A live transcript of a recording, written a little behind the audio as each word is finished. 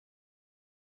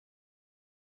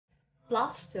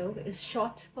Blasto is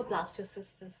short for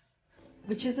Blastocystis,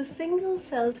 which is a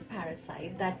single-celled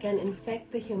parasite that can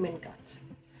infect the human gut.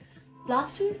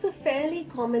 Blasto is a fairly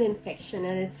common infection,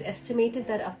 and it's estimated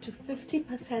that up to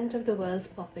 50% of the world's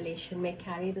population may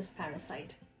carry this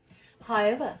parasite.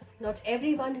 However, not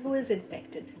everyone who is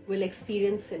infected will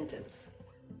experience symptoms.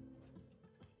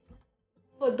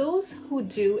 For those who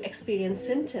do experience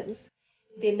symptoms,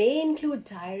 they may include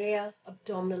diarrhea,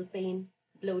 abdominal pain,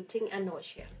 bloating, and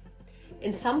nausea.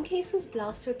 In some cases,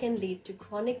 blasto can lead to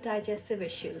chronic digestive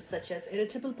issues such as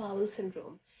irritable bowel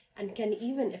syndrome and can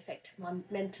even affect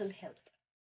mental health.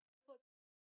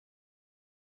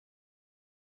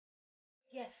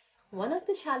 Yes, one of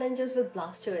the challenges with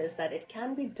blasto is that it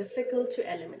can be difficult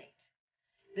to eliminate.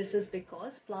 This is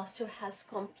because blasto has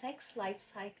complex life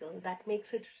cycle that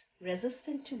makes it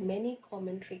resistant to many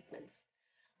common treatments.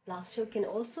 Blasto can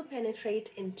also penetrate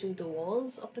into the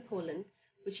walls of the colon,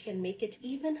 which can make it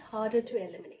even harder to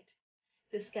eliminate.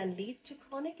 This can lead to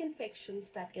chronic infections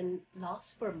that can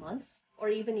last for months or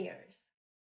even years.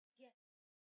 Yes.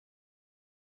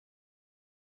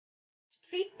 To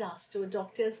treat blasto,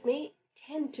 doctors may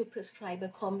tend to prescribe a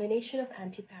combination of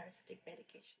antiparasitic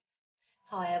medications.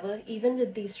 However, even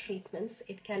with these treatments,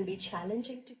 it can be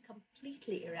challenging to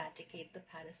completely eradicate the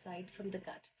parasite from the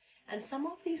gut, and some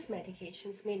of these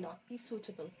medications may not be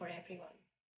suitable for everyone.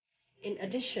 In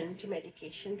addition to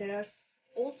medication, there are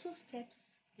also steps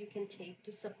you can take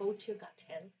to support your gut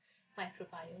health,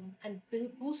 microbiome, and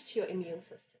boost your immune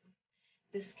system.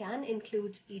 This can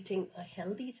include eating a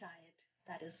healthy diet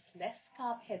that is less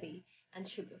carb heavy and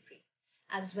sugar free,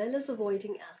 as well as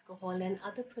avoiding alcohol and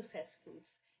other processed foods,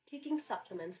 taking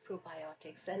supplements,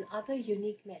 probiotics, and other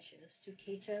unique measures to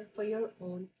cater for your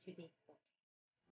own unique